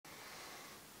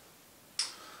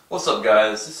What's up,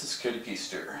 guys? This is Cody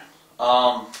Keister.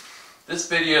 This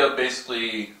video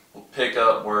basically will pick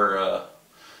up where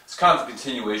it's kind of a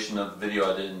continuation of the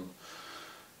video I did in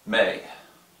May.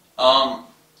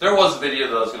 There was a video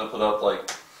that I was going to put up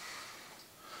like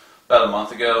about a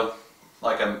month ago.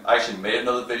 I actually made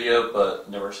another video, but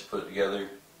never actually put it together.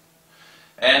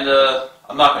 And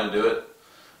I'm not going to do it.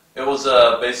 It was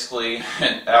basically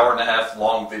an hour and a half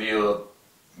long video of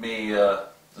me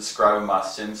describing my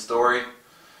Sims story.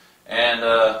 And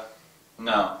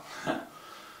no,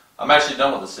 I'm actually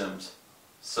done with The Sims,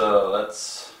 so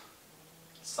that's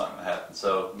not going to happen.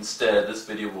 So instead, this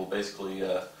video will basically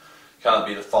kind of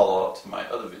be the follow-up to my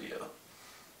other video.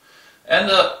 And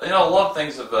you know, a lot of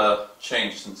things have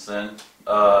changed since then.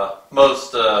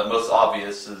 Most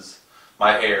obvious is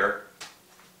my hair.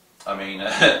 I mean,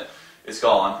 it's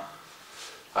gone.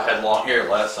 I had long hair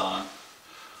last time.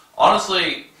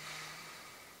 Honestly,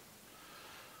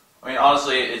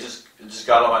 it just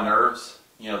got on my nerves,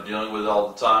 you know, dealing with it all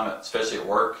the time, especially at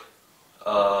work.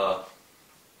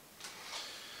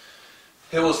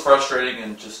 It was frustrating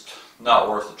and just not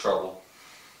worth the trouble,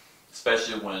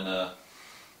 especially when,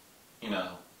 you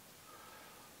know,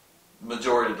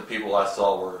 majority of the people I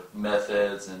saw were meth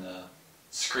heads and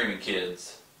screaming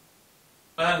kids.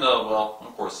 And, well,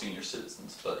 of course, senior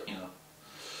citizens, but, you know,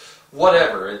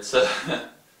 whatever. It's, I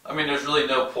mean, there's really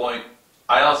no point.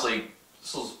 I honestly,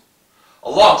 this was a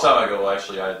long time ago,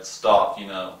 actually. I had stopped, you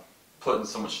know, putting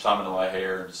so much time into my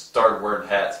hair and just started wearing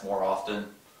hats more often.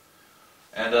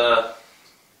 And,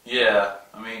 yeah,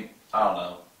 I mean, I don't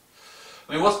know.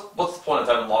 I mean, what's the point of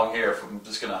having long hair if I'm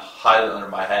just going to hide it under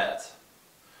my hat?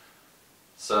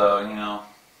 So, you know,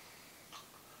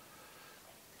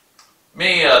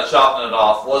 me chopping it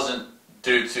off wasn't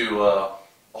due to a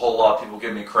whole lot of people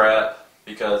giving me crap,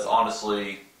 because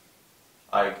honestly,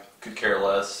 I could care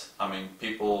less. I mean,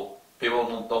 people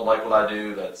don't like what I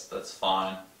do, that's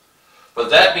fine. But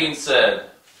that being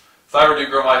said, if I ever do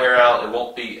grow my hair out, it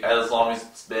won't be as long as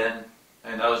it's been,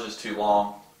 and that was just too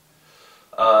long.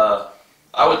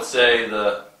 I would say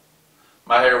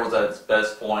my hair was at its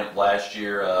best point last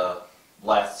year,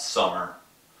 last summer,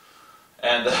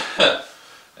 and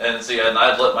and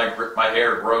I'd let my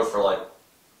hair grow for like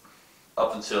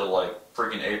up until like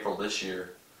freaking April this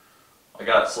year. I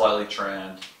got slightly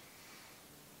trimmed.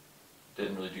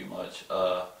 Didn't really do much,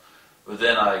 but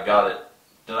then I got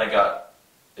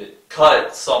it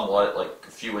cut somewhat, like a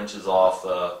few inches off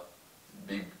the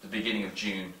beginning of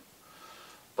June.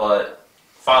 But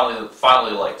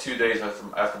finally, like 2 days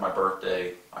after my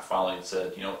birthday, I finally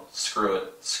said, you know, screw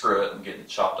it, I'm getting it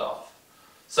chopped off.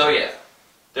 So yeah,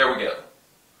 there we go.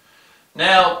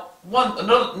 Now,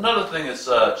 another thing that's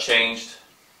changed.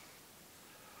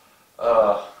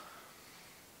 I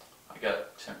got a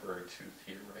temporary tooth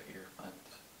here, right here.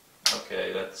 Okay,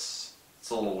 it's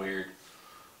a little weird.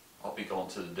 I'll be going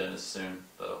to the dentist soon,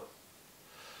 though.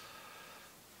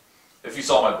 If you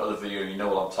saw my other video, you know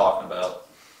what I'm talking about.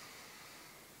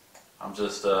 I'm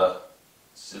just,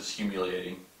 it's just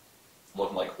humiliating,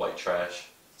 looking like white trash.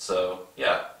 So,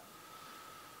 yeah.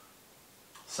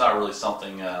 It's not really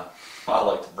something I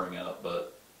like to bring up,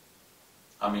 but,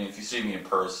 I mean, if you see me in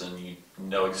person, you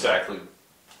know exactly,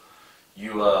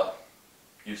 you've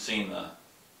seen the,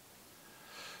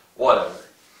 whatever.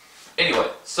 Anyway,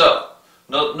 so,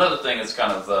 another thing that's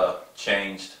kind of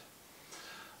changed.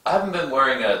 I haven't been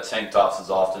wearing tank tops as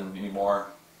often anymore.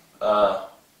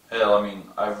 Hell, I mean,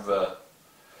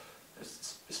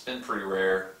 it's been pretty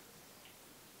rare.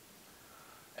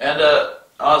 And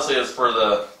honestly, it's for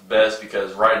the best,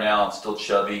 because right now I'm still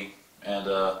chubby, and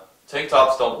tank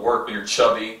tops don't work when you're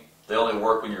chubby. They only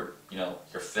work when you're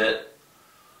fit.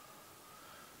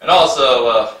 And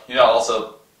also,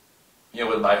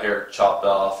 with my hair chopped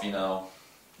off, you know,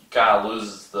 you kind of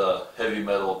loses the heavy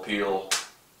metal appeal.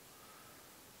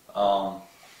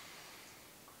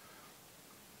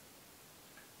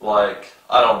 Like,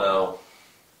 I don't know.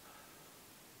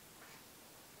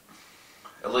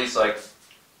 At least, like,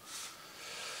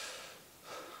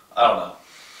 I don't know.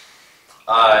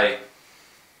 I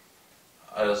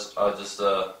just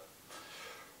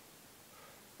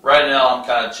right now I'm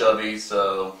kind of chubby,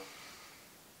 so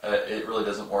it really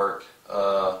doesn't work.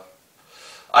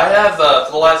 I have,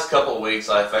 for the last couple of weeks,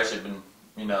 I've actually been,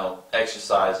 you know,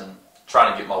 exercising,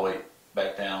 trying to get my weight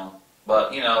back down.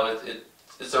 But, you know,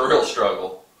 it's a real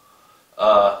struggle. You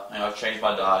know, I've changed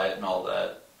my diet and all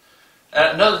that.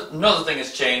 And another thing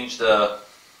has changed. I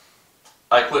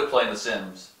quit playing The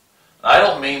Sims. And I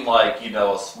don't mean like, you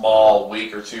know, a small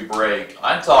week or two break.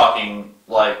 I'm talking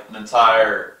like an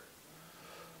entire.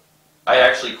 I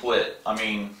actually quit. I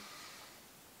mean,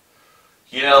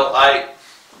 you know,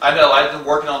 I know I've been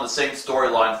working on the same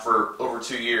storyline for over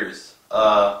 2 years.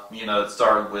 You know, it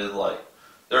started with like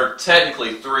there are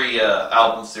technically 3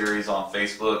 album series on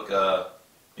Facebook.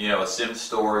 You know, a Sims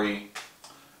story,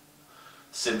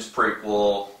 Sims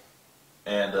prequel,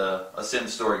 and a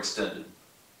Sims story extended.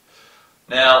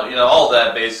 Now, you know, all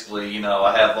that basically, you know,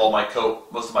 I have all my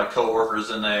most of my coworkers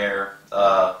in there.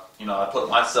 You know, I put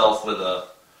myself with a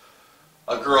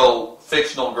girl,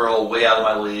 fictional girl, way out of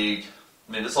my league.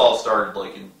 I mean, this all started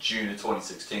like in June of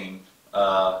 2016.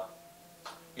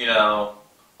 You know,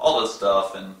 all this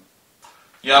stuff, and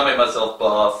you know, I made myself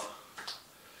buff.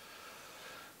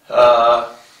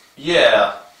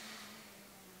 Yeah.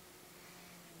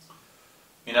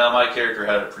 You know, my character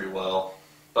had it pretty well.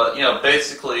 But, you know,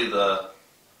 basically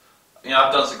you know,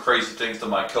 I've done some crazy things to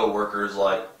my coworkers,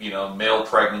 like, you know, male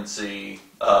pregnancy,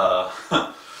 well,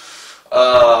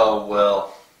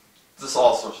 just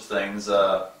all sorts of things.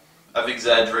 I've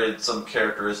exaggerated some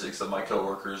characteristics of my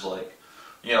coworkers, like,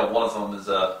 you know, one of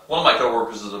my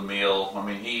coworkers is Emil. I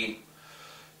mean,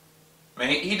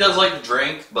 he does like to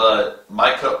drink, but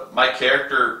my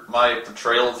character, my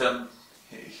portrayal of him,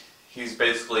 he's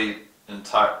basically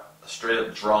straight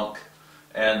up drunk,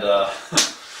 and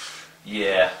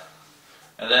yeah.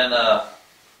 And then,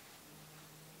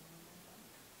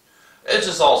 it's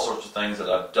just all sorts of things that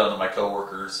I've done to my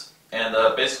coworkers. And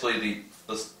basically,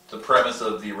 the premise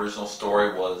of the original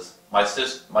story was my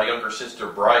younger sister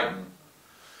Brighton.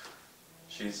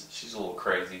 She's a little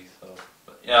crazy, so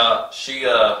but, yeah. She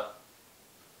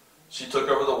took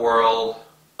over the world.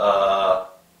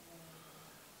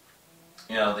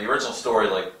 You know, the original story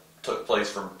like took place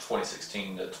from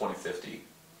 2016 to 2050.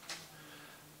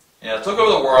 Yeah, took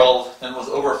over the world and was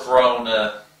overthrown.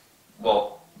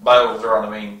 Well, by overthrown I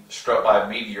mean struck by a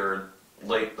meteor in the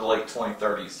late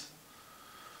 2030s.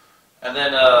 And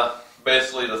then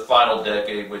basically the final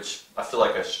decade, which I feel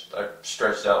like I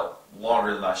stretched out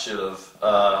longer than I should have.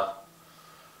 I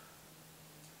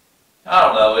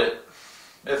don't know.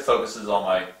 It focuses on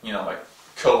my my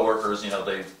coworkers. You know,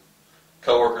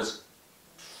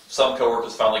 some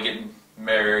coworkers finally getting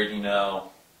married. You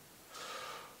know.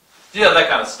 Yeah, that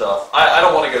kind of stuff. I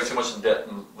don't want to go too much in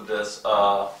depth with this,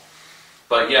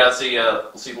 but yeah, see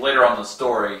later on in the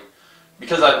story,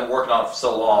 because I've been working on it for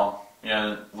so long, you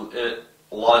know,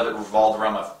 a lot of it revolved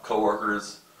around my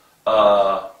coworkers.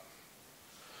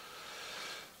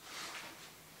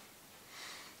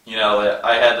 You know,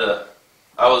 I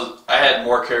had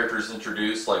more characters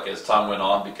introduced like as time went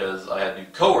on because I had new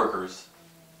coworkers,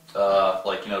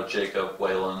 like you know Jacob,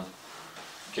 Waylon,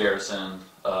 Garrison.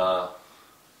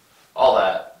 All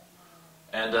that,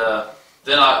 and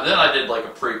then I did like a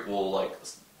prequel, like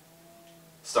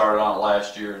started on it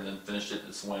last year and then finished it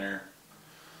this winter.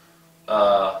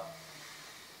 That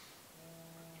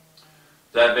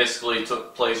basically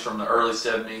took place from the early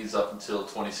 70s up until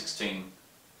 2016,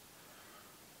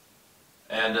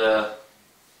 and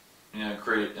you know,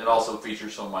 it also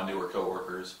features some of my newer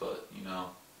coworkers, but you know,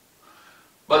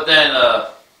 but then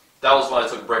that was when I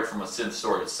took a break from a Sim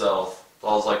story itself. I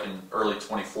was like in early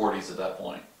 2040s at that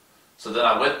point. So then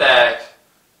I went back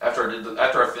after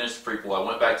I finished the prequel. I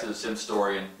went back to the Sim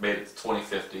story and made it to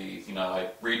 2050. You know,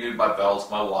 I renewed my vows with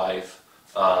my wife,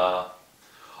 all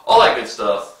that good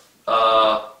stuff.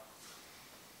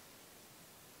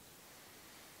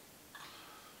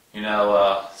 You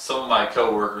know, some of my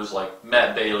coworkers like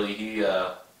Matt Bailey.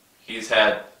 He's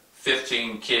had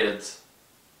 15 kids.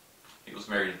 He was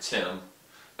married to Tim.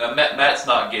 Now, Matt's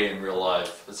not gay in real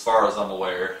life, as far as I'm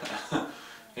aware.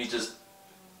 he's just,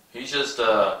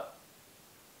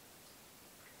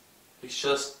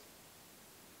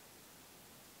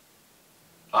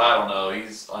 I don't know,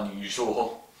 he's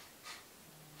unusual.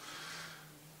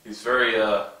 He's very,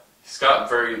 he's got a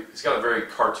very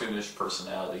cartoonish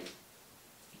personality. You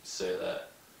could say that.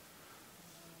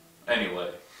 Anyway.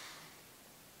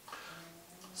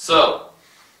 So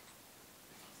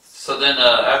then,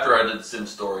 after I did the Sim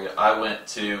story, I went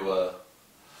to,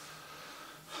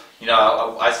 you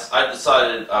know, I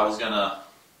decided I was gonna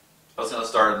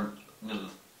start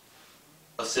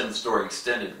a Sim story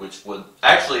extended, which would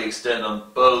actually extend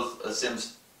on both a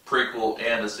Sims prequel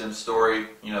and a Sim story,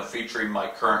 you know, featuring my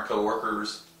current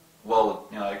coworkers. Well,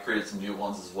 you know, I created some new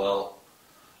ones as well.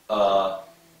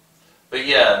 But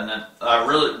yeah, and then I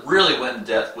really went in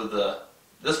depth with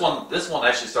this one. This one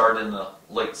actually started in the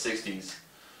late 60s.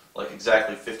 Like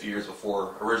exactly 50 years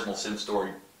before original Sim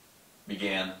story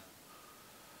began.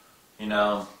 You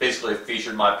know, basically it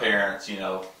featured my parents, you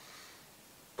know.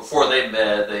 Before they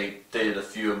met, they dated a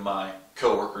few of my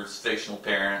coworkers' fictional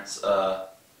parents. You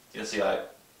know, see,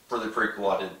 for the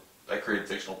prequel, I created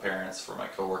fictional parents for my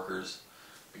coworkers.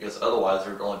 because otherwise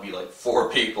there would only be like 4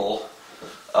 people.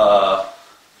 All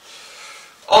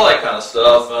that kind of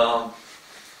stuff.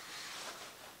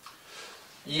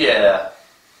 Yeah.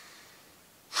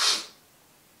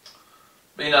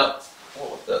 But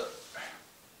what was that?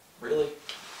 Really?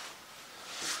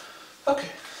 Okay.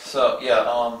 So yeah.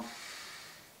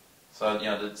 So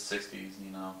did the 60s.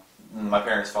 And my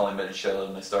parents finally met each other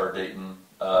and they started dating.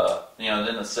 And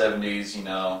in the 70s,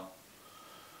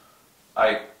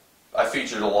 I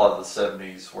featured a lot of the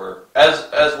 70s where,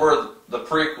 as were the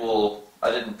prequel, I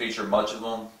didn't feature much of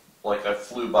them. Like, I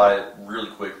flew by it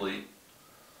really quickly.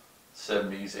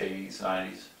 70s, 80s,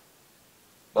 90s.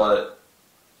 But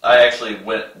I actually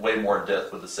went way more in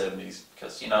depth with the 70s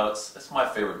because, it's my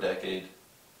favorite decade.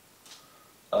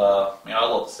 I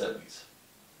love the 70s.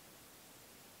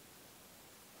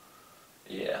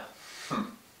 Yeah.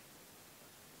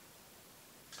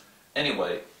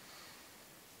 Anyway.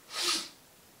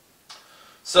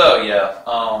 So, yeah,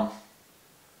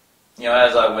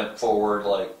 as I went forward,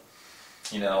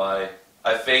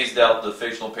 I phased out the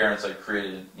fictional parents I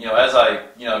created. As I,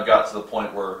 got to the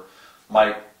point where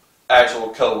my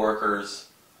actual coworkers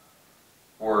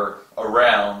were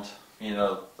around,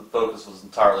 the focus was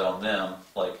entirely on them.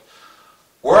 Like,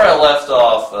 where I left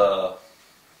off,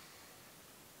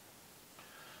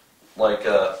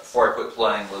 before I quit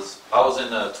playing I was in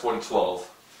 2012.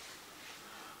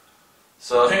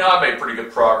 So, I made pretty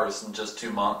good progress in just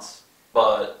 2 months,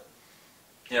 but,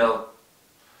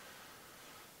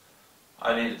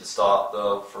 I needed to stop,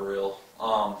 though, for real.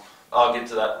 I'll get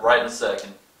to that right in a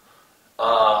second.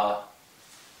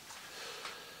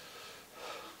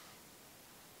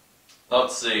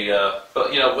 Let's see,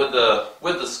 but,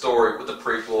 with the story, with the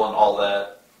prequel and all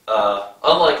that,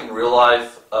 unlike in real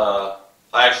life, I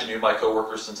actually knew my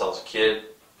coworkers since I was a kid.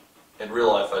 In real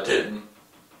life, I didn't.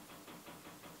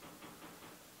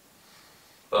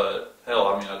 But, hell,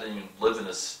 I didn't even live in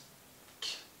this...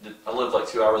 I lived like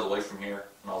 2 hours away from here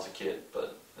when I was a kid,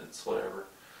 but it's whatever.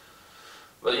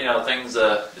 But, things...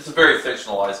 it's a very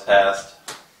fictionalized past.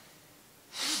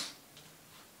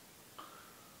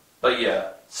 But, yeah.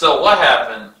 So, what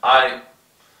happened? I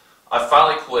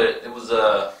finally quit. It was,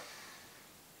 the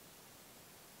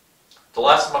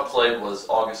last time I played was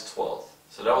August 12th.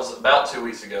 So, that was about 2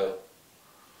 weeks ago.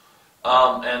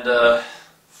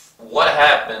 What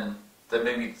happened that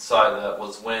made me decide that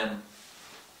was when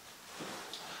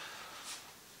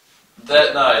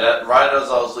that night, right as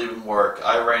I was leaving work,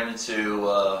 I ran into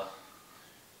a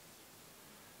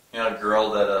girl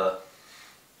that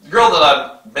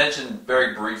I mentioned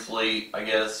very briefly, I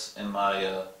guess, in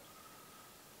my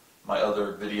my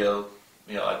other video.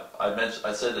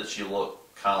 I said that she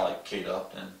looked kind of like Kate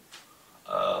Upton,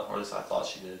 or at least I thought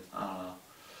she did. I don't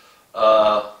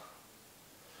know.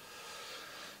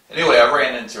 Anyway, I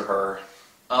ran into her,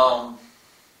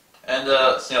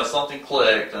 something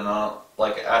clicked, and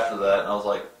after that, and I was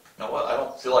like, you know what? I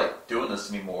don't feel like doing this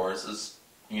anymore. This is,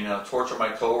 torture my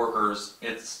coworkers.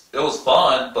 It was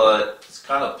fun, but it's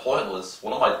kind of pointless.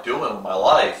 What am I doing with my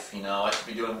life? I should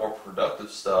be doing more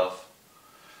productive stuff.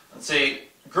 And see,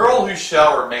 girl who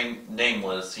shall remain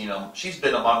nameless, she's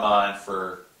been on my mind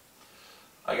for,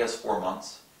 I guess, 4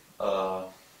 months.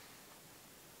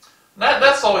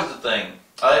 That's always the thing.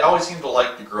 I always seem to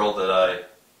like the girl that I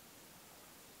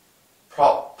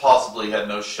possibly had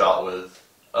no shot with.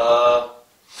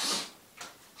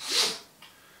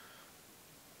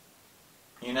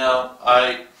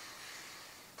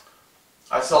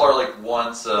 I saw her like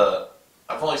once.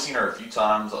 I've only seen her a few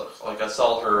times. I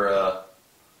saw her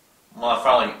when I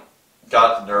finally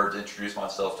got the nerve to introduce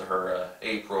myself to her.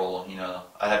 April.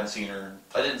 I haven't seen her.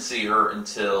 I didn't see her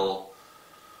until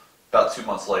about 2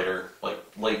 months later, like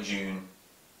late June.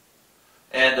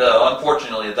 And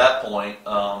unfortunately, at that point,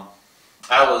 I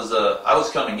was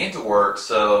coming into work,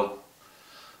 so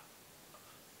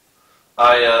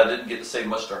I didn't get to say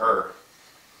much to her.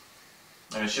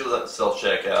 She was at the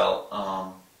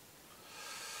self-checkout.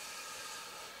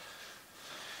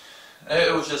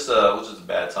 It was just a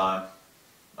bad time.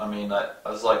 I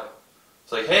was like,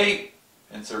 hey,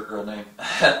 insert girl name.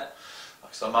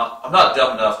 So I'm not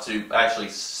dumb enough to actually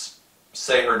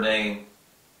say her name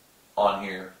on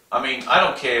here. I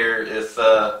don't care if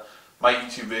my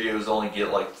YouTube videos only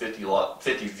get like 50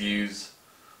 views.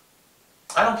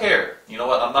 I don't care. You know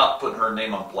what? I'm not putting her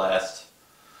name on blast.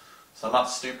 So I'm not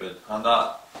stupid.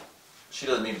 She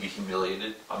doesn't need to be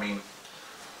humiliated.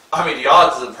 The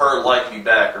odds of her liking me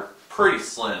back are pretty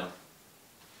slim.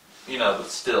 But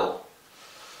still.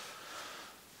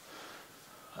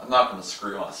 I'm not going to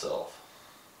screw myself.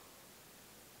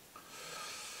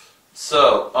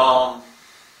 So,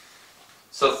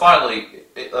 So finally,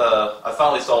 I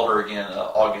finally saw her again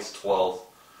August 12th.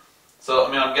 So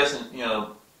I mean, I'm guessing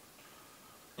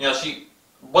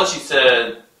what she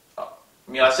said. I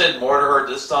mean, I said more to her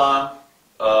this time.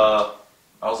 I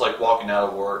was like walking out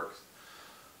of work,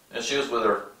 and she was with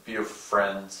her few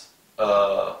friends. And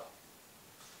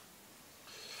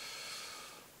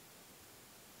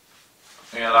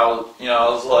I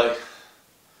was like,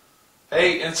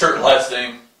 hey, insert last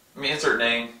name. I mean, insert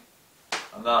name.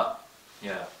 I'm not,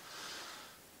 yeah.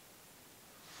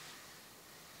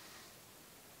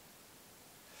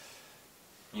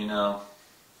 You know.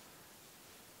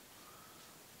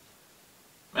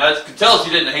 I mean, I could tell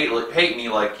she didn't hate me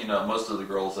like, most of the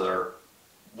girls that are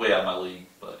way out of my league,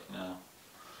 but,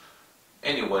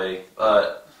 Anyway,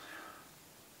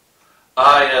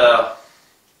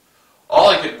 all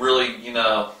I could really,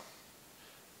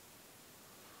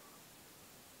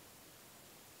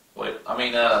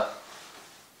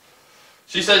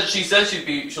 she said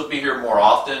she'll be here more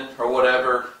often or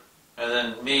whatever, and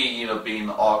then me, being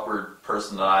the awkward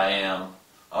person that I am,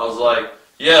 I was like,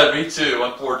 yeah, me too,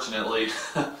 unfortunately.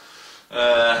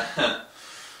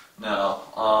 No,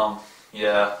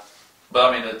 yeah, but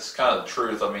I mean, it's kind of the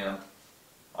truth. I mean,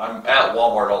 I'm at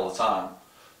Walmart all the time,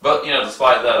 but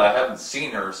despite that, I haven't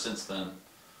seen her since then.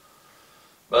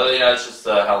 But it's just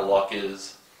how luck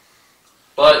is.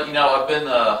 But I've been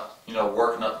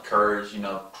working up the courage.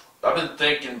 I've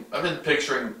been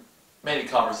picturing many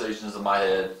conversations in my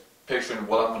head, picturing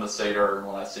what I'm going to say to her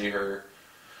when I see her.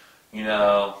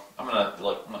 I'm gonna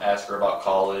ask her about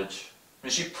college. I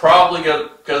mean, she probably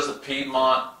goes to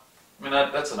Piedmont. I mean,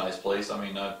 that's a nice place. I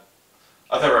mean,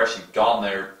 I've never actually gone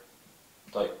there,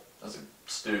 like as a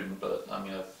student, but I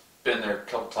mean, I've been there a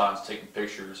couple times taking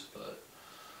pictures. But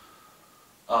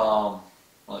I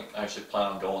actually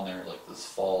plan on going there like this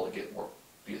fall to get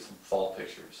some fall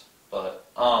pictures. But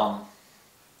I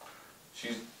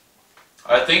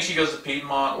think she goes to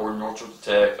Piedmont or North Georgia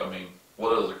Tech. I mean,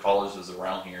 what other colleges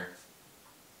around here?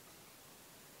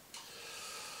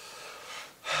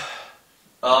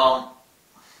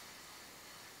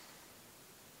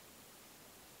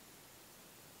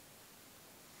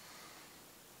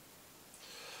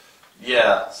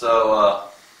 Yeah, so,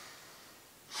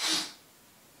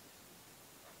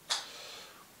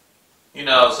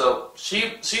 so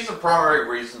she's the primary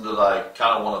reason that I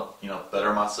kind of want to,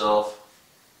 better myself.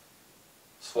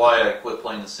 That's why I quit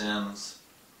playing The Sims.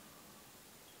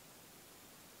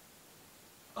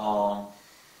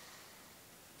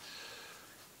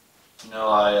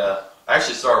 I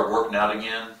actually started working out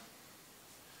again.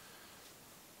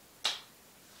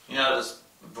 Just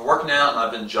working out, and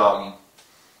I've been jogging.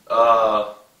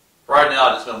 Right now,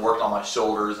 I've just been working on my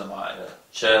shoulders and my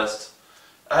chest.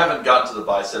 I haven't gotten to the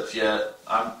biceps yet.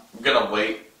 I'm gonna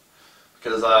wait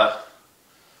because the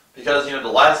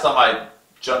last time I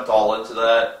jumped all into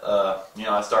that,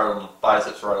 I started on the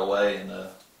biceps right away, and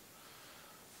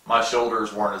my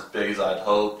shoulders weren't as big as I'd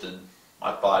hoped, and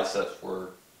my biceps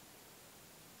were.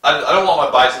 I don't want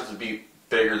my biceps to be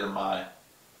bigger than my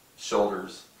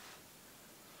shoulders.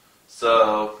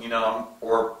 So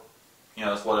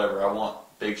it's whatever. I want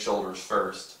big shoulders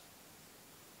first.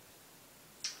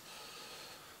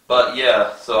 But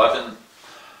yeah, so I've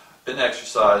been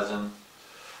exercising.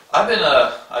 I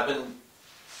haven't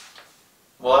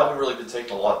really been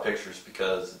taking a lot of pictures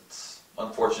because it's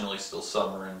unfortunately still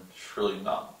summer, and it's really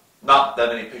not that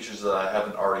many pictures that I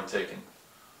haven't already taken.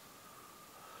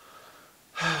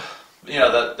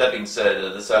 That being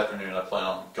said, this afternoon I plan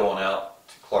on going out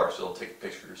to Clarksville taking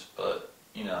pictures, but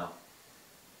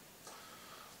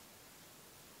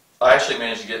I actually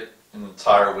managed to get an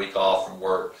entire week off from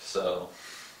work, so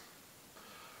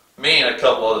me and a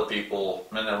couple other people,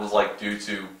 and it was like due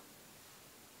to,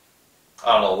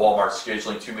 I don't know, Walmart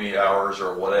scheduling too many hours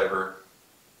or whatever.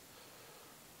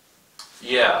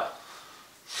 Yeah.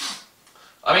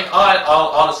 I mean, I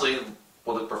honestly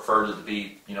would have preferred it to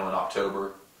be, in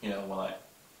October, when I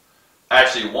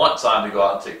actually want time to go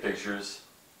out and take pictures.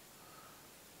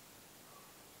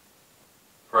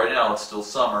 Right now it's still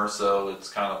summer, so it's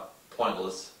kind of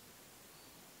pointless.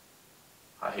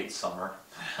 I hate summer.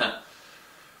 I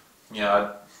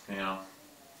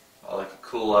like it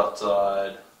cool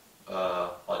outside. I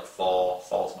like fall.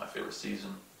 Fall's my favorite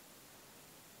season.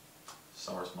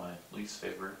 Summer's my least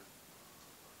favorite.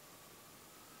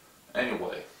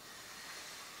 Anyway.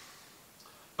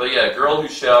 But yeah, girl who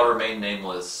shall remain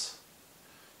nameless.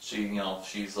 She's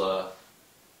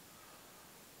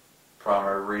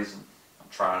primary reason I'm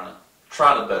trying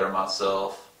to better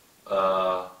myself.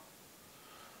 I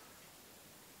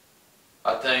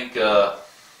think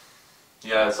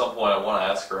Yeah, at some point I want to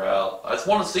ask her out. I just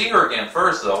want to see her again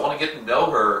first, though. I want to get to know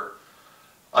her.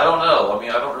 I don't know. I mean,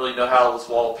 I don't really know how this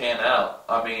will pan out.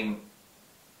 I mean,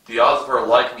 the odds of her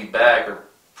liking me back are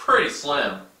pretty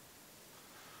slim.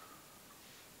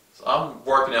 So I'm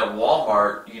working at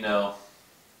Walmart, you know,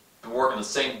 been working the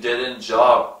same dead-end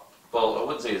job. Well, I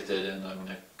wouldn't say it's dead-end. I mean,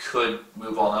 I could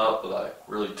move on up, but I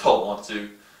really don't want to.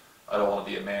 I don't want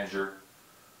to be a manager.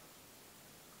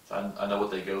 I know what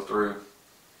they go through.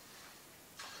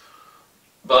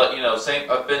 But, you know,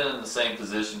 I've been in the same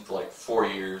position for like 4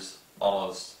 years,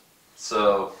 almost.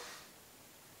 So,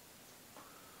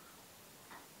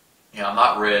 yeah, I'm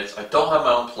not rich. I don't have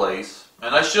my own place.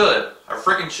 And I should. I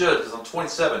freaking should, because I'm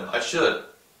 27. I should.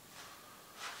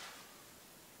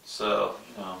 So,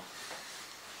 you know.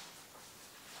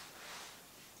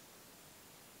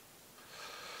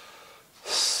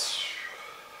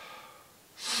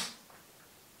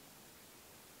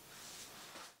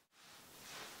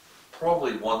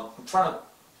 Probably one.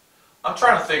 I'm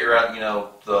trying to figure out, you know,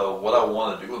 what I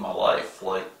want to do with my life.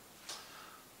 Like,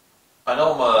 I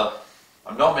know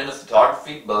I'm into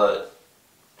photography, but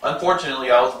unfortunately,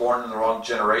 I was born in the wrong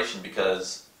generation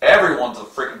because everyone's a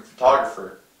freaking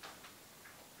photographer.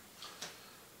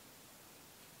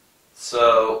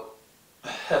 So,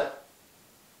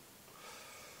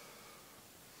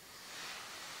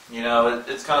 you know,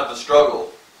 it's kind of a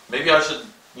struggle. Maybe I should,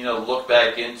 you know, look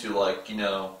back into, like, you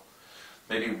know,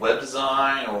 maybe web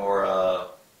design or,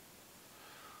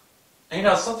 you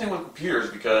know, something with computers,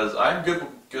 because I'm good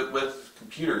with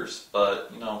computers,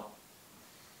 but, you know,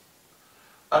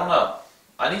 I don't know.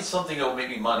 I need something that will make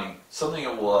me money. Something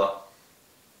that will,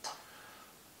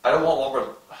 I don't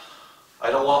want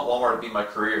Walmart to be my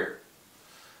career.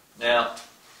 Now,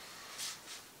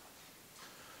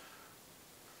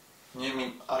 you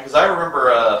mean, because I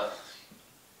remember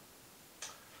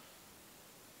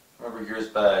years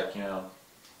back, you know,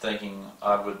 thinking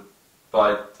I remember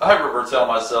telling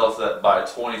myself that by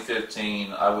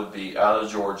 2015 I would be out of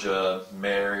Georgia,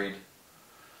 married,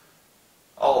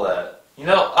 all that. You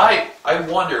know, I've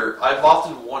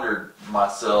often wondered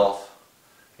myself,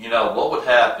 you know, what would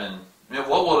happen, you know,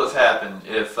 what would have happened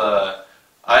if I'd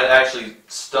actually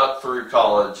stuck through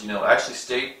college, you know, actually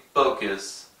stayed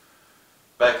focused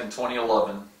back in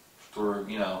 2011 through,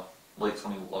 you know, late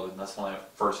 2011. That's when I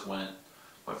first went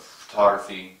with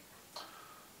photography.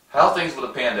 How things would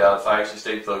have panned out if I actually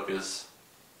stayed focused,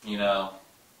 you know.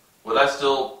 Would I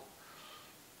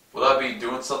be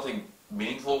doing something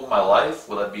meaningful with my life?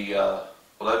 Would I be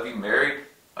married?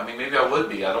 I mean, maybe I would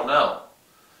be. I don't know.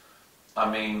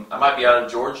 I mean, I might be out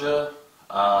of Georgia.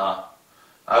 I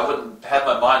wouldn't have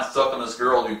my mind stuck on this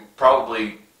girl who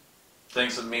probably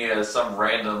thinks of me as some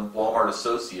random Walmart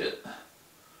associate.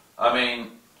 I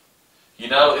mean, you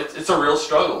know, it's a real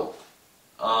struggle.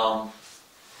 I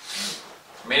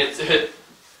mean, it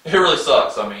really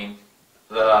sucks. I mean,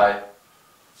 that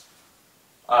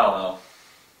I don't know,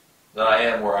 that I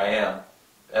am where I am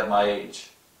at my age.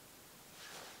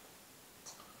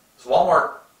 So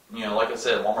Walmart, you know, like I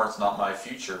said, Walmart's not my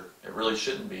future. It really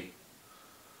shouldn't be.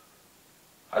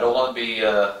 I don't want to be,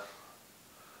 I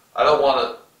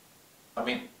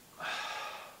mean,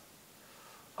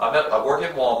 I work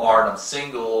at Walmart, I'm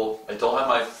single, I don't have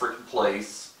my freaking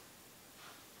place.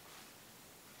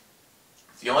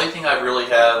 The only thing I really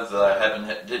have that I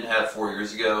didn't have 4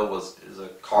 years ago is a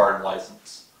car and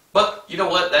license. But you know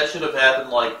what? That should have happened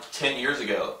like 10 years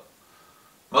ago.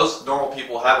 Most normal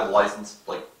people have a license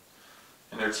like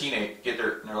in their in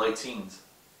their late teens.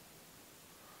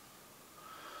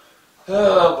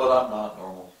 But I'm not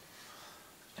normal.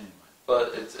 Anyway,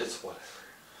 but it's whatever.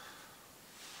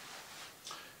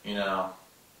 You know.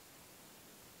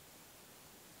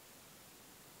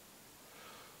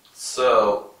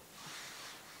 So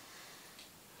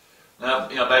now,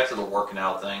 you know, back to the working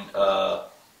out thing.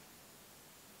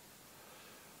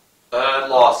 I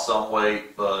lost some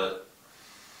weight, but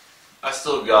I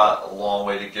still got a long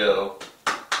way to go.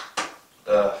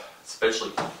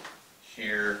 Especially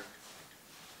here.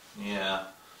 Yeah.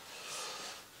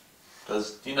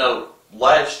 Because, you know,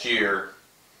 last year,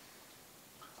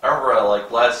 I remember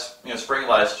spring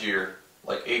last year,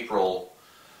 like April,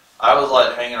 I was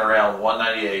like hanging around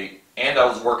 198 and I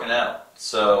was working out.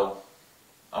 So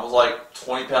I was like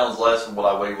 20 pounds less than what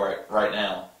I weigh right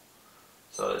now.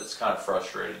 So it's kind of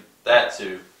frustrating. That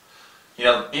too. You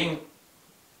know,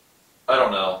 I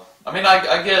don't know. I mean,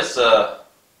 I guess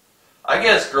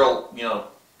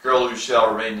girl who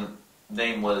shall remain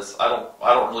nameless. I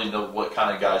don't really know what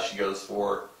kind of guy she goes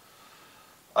for.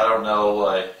 I don't know,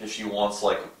 like, if she wants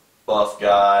like a buff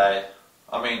guy.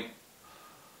 I mean,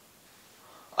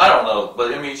 I don't know,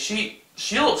 but I mean, she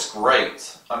she looks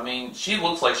great. I mean, she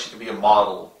looks like she could be a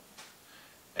model.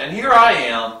 And here I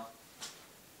am.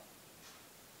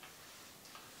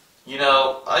 You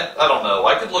know, I don't know.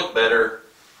 I could look better.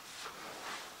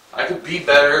 I could be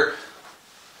better.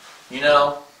 You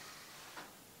know.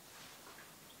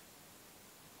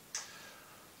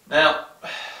 Now,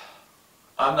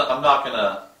 I'm not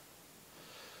gonna.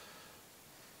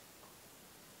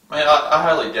 I mean, I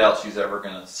highly doubt she's ever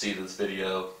gonna see this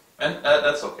video, and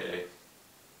that's okay.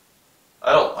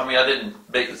 I mean, I didn't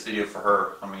make this video for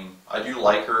her. I mean, I do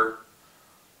like her.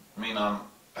 I mean, I'm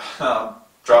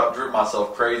driven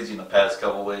myself crazy in the past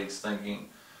couple weeks, thinking,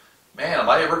 man, am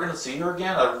I ever gonna see her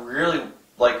again? I really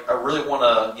want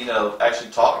to, you know,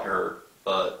 actually talk to her,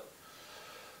 but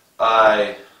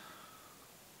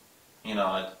you know,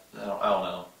 I don't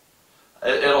know.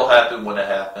 It'll happen when it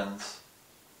happens,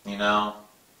 you know.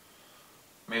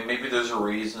 I mean, maybe there's a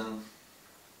reason.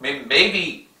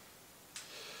 Maybe.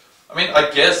 I mean, I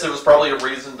guess there was probably a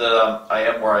reason that I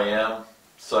am where I am,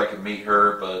 so I could meet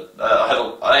her. But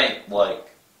I ain't like.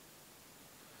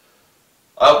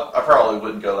 I probably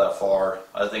wouldn't go that far.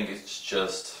 I think it's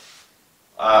just.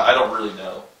 I don't really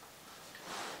know.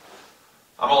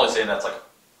 I'm only saying that's like a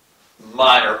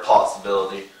minor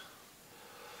possibility.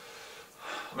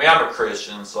 I mean, I'm a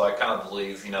Christian, so I kind of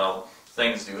believe, you know,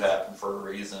 things do happen for a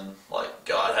reason. Like,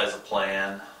 God has a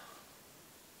plan.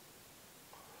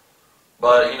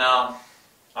 But, you know,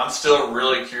 I'm still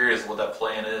really curious what that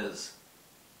plan is.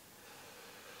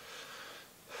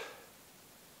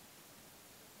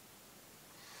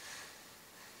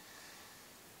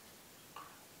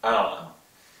 I don't know.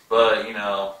 But, you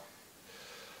know,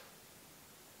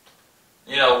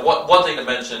 one thing to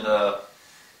mention,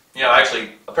 you know,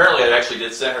 apparently I actually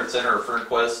did send her a friend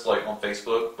request, like, on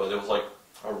Facebook, but it was, like,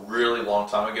 a really long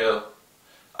time ago.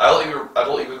 I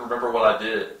don't even remember what I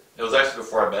did. It was actually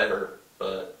before I met her,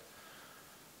 but,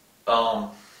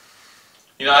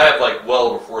 you know, I have, like, well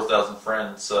over 4,000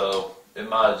 friends, so it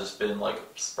might have just been, like,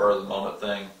 a spur-of-the-moment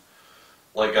thing.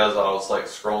 Like, as I was, like,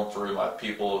 scrolling through my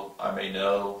people I may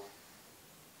know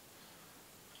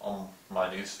on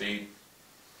my newsfeed,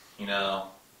 you know,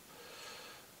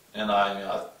 and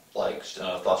I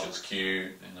thought she was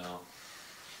cute, you know.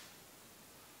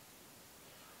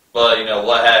 But, you know,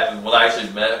 what happened when I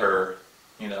actually met her,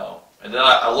 you know, and then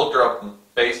I looked her up on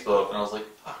Facebook, and I was like,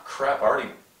 oh, crap, I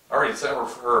already sent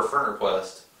her a friend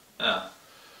request. Yeah.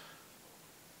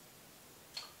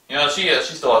 You know, she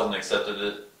still hasn't accepted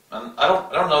it. And I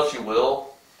don't know if she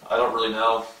will. I don't really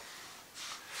know.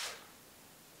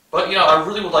 But, you know, I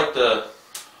really would like to,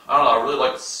 I don't know, I really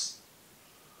like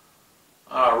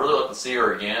to see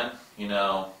her again, you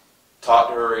know, talk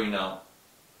to her, you know,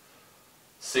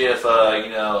 see if, you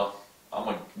know,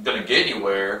 I'm going to get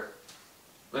anywhere.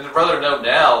 I'd rather know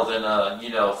now than, you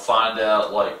know, find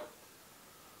out, like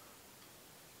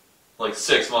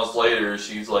 6 months later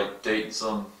she's, like, dating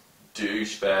some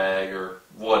douchebag or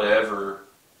whatever,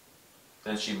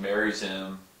 then she marries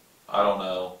him. I don't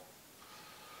know.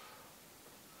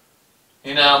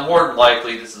 You know, more than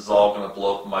likely this is all going to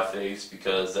blow up in my face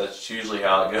because that's usually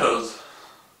how it goes.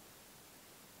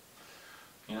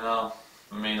 You know,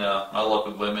 I mean, my luck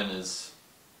with women is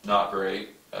not great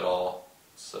at all.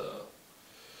 So,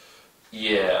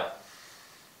 yeah.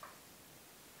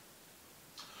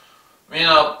 You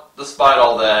know, despite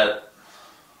all that,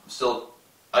 I'm still,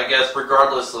 I guess,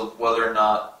 regardless of whether or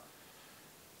not,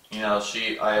 you know,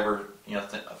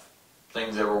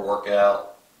 things ever work out,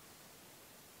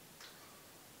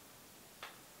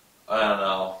 I don't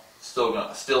know.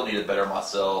 Still need to better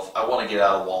myself. I want to get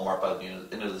out of Walmart by the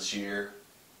end of this year.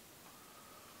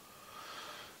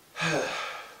 I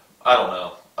don't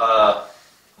know.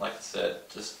 Like I said,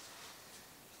 just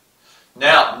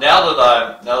now that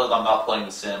I'm not playing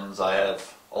The Sims, I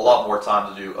have a lot more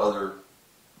time to do other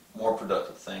more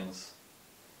productive things.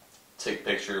 Take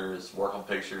pictures, work on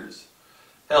pictures.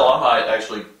 Hell, I might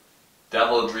actually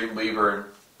download Dreamweaver and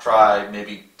try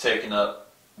maybe taking up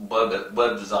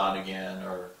web design again,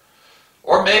 or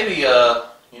maybe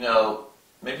you know,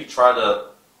 maybe try to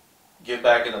get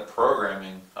back into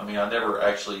programming. I mean, I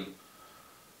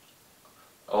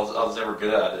was never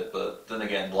good at it, but then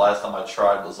again, the last time I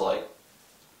tried was like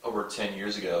over 10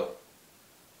 years ago.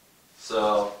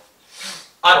 So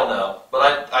I don't know,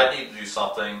 but I need to do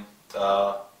something.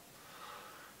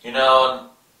 You know, and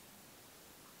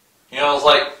you know, it's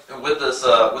like with this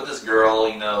girl,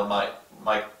 you know, my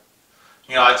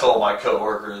you know, I told my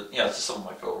coworkers, you know, just some of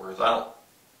my coworkers, I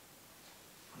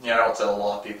don't tell a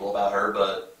lot of people about her,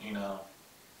 but, you know,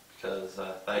 because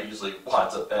that usually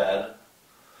winds up bad.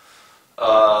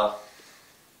 That's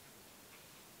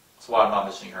why I'm not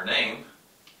mentioning her name.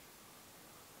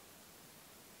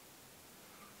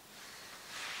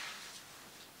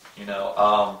 You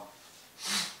know,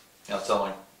 tell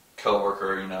my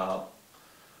coworker,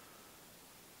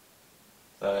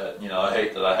 that I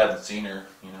hate that I haven't seen her.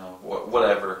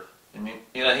 Whatever. And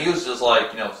he was just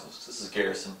like, this is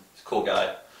Garrison. He's a cool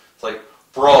guy. It's like,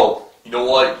 bro, you know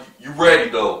what? You ready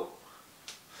though?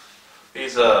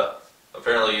 He's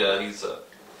apparently he's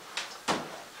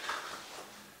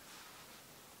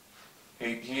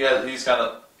he's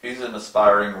an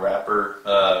aspiring rapper.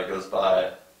 Goes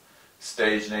by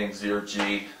stage name Zero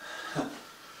G.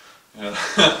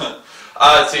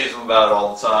 I tease him about it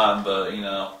all the time, but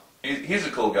he's a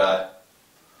cool guy.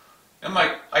 And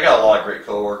I got a lot of great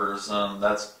coworkers.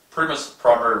 That's pretty much the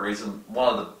primary reason.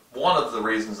 One of the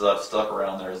reasons that I've stuck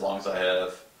around there as long as I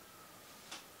have.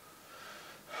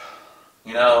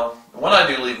 When I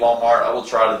do leave Walmart, I will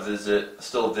try to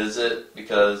still visit,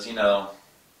 because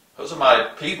those are my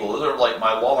people. Those are like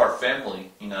my Walmart family.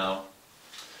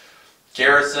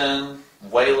 Garrison,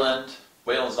 Wayland.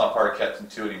 Wayland's not part of Captain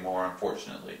 2 anymore,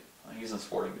 unfortunately. He's in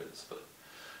Sporting Goods,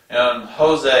 and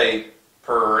Jose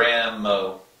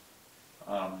Peramo.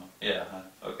 Yeah,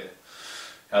 okay.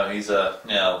 He's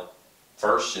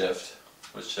first shift,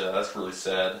 which that's really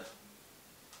sad.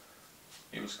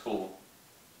 He was cool.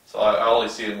 So I only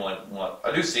see him when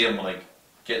I do see him when I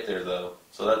get there, though.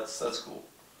 So that's cool.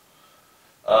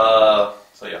 So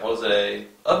yeah, Jose,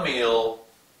 Emil.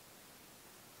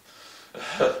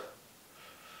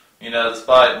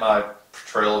 Despite my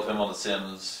portrayal of him on The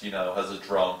Sims, as a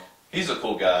drunk, he's a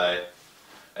cool guy.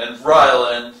 And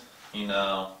Ryland,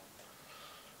 Ryland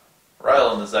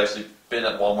has actually been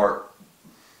at Walmart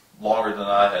longer than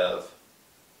I have.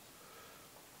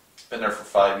 Been there for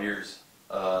 5 years.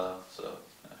 But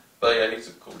yeah, he's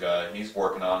a cool guy. He's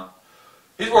going to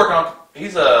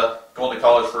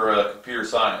college for computer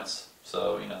science.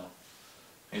 So,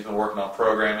 he's been working on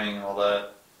programming and all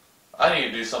that. I need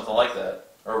to do something like that.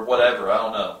 Or whatever, I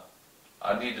don't know.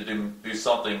 I need to do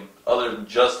something other than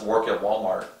just work at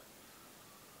Walmart.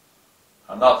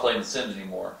 I'm not playing The Sims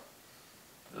anymore.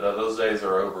 Those days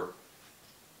are over.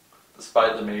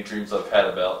 Despite the many dreams I've had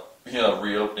about,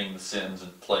 reopening The Sims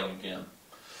and playing again.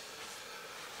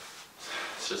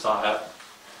 It's just not happening.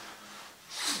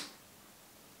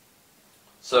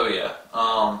 So yeah,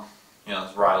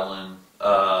 it's Ryland,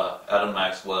 Adam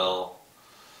Maxwell,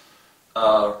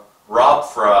 Rob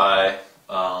Fry,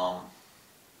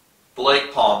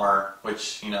 Blake Palmer,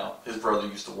 which, his brother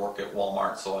used to work at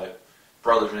Walmart, so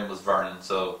brother's name was Vernon,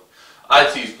 so I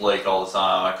tease Blake all the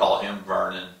time. I call him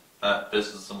Vernon. That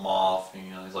pisses him off.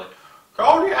 He's like,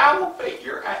 Cody, I will beat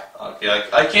your ass. Okay,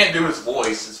 I can't do his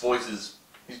voice. His voice is,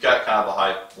 he's got kind of a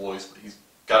high voice, but he's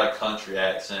got a country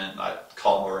accent. I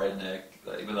call him a redneck,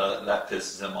 even though that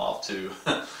pisses him off too.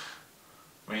 I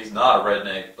mean, he's not a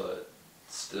redneck, but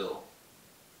still.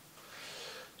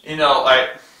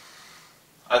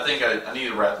 I think I need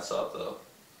to wrap this up, though.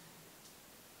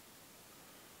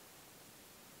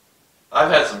 I've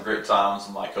had some great times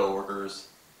with my coworkers,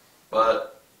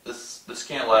 but this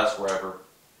can't last forever.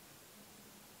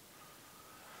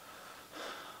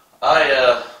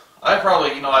 I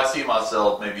probably, I see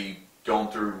myself maybe going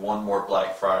through one more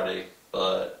Black Friday,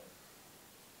 but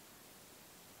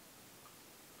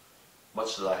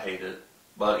much as I hate it.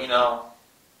 But,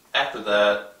 after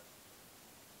that,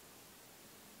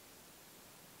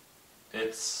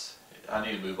 I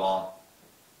need to move on.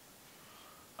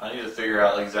 I need to figure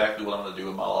out exactly what I'm going to do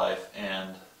with my life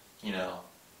and,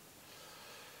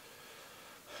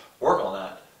 work on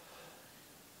that.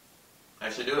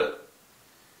 Actually do it.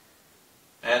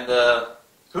 And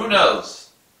who knows?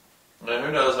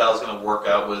 Who knows how it's going to work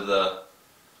out with a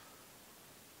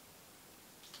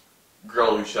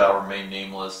girl who shall remain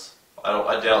nameless.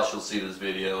 I doubt she'll see this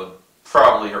video, and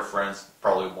probably her friends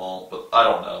probably won't, but I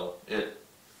don't know.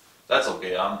 That's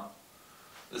okay.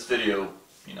 This video,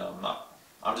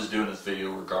 I'm just doing this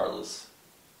video regardless.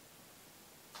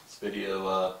 This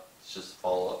video, it's just a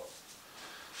follow-up.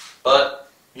 But,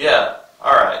 yeah,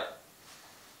 alright.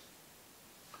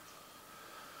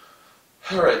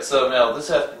 Alright, so now this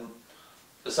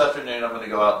afternoon I'm going to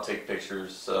go out and take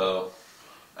pictures, so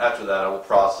after that I will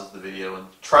process the video and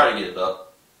try to get it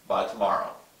up by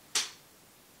tomorrow.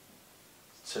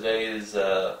 Today is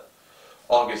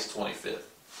August 25th.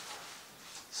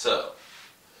 So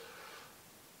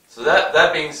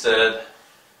that being said,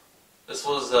 this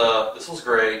was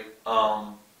great.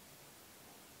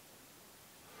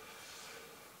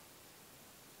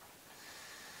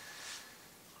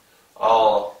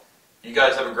 You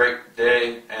guys have a great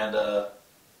day, and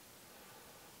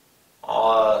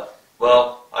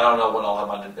well, I don't know when I'll have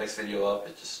my next video up.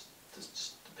 It just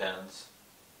depends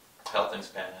how things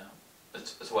pan out.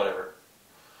 It's whatever.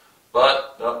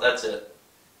 But, nope, that's it.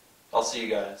 I'll see you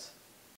guys.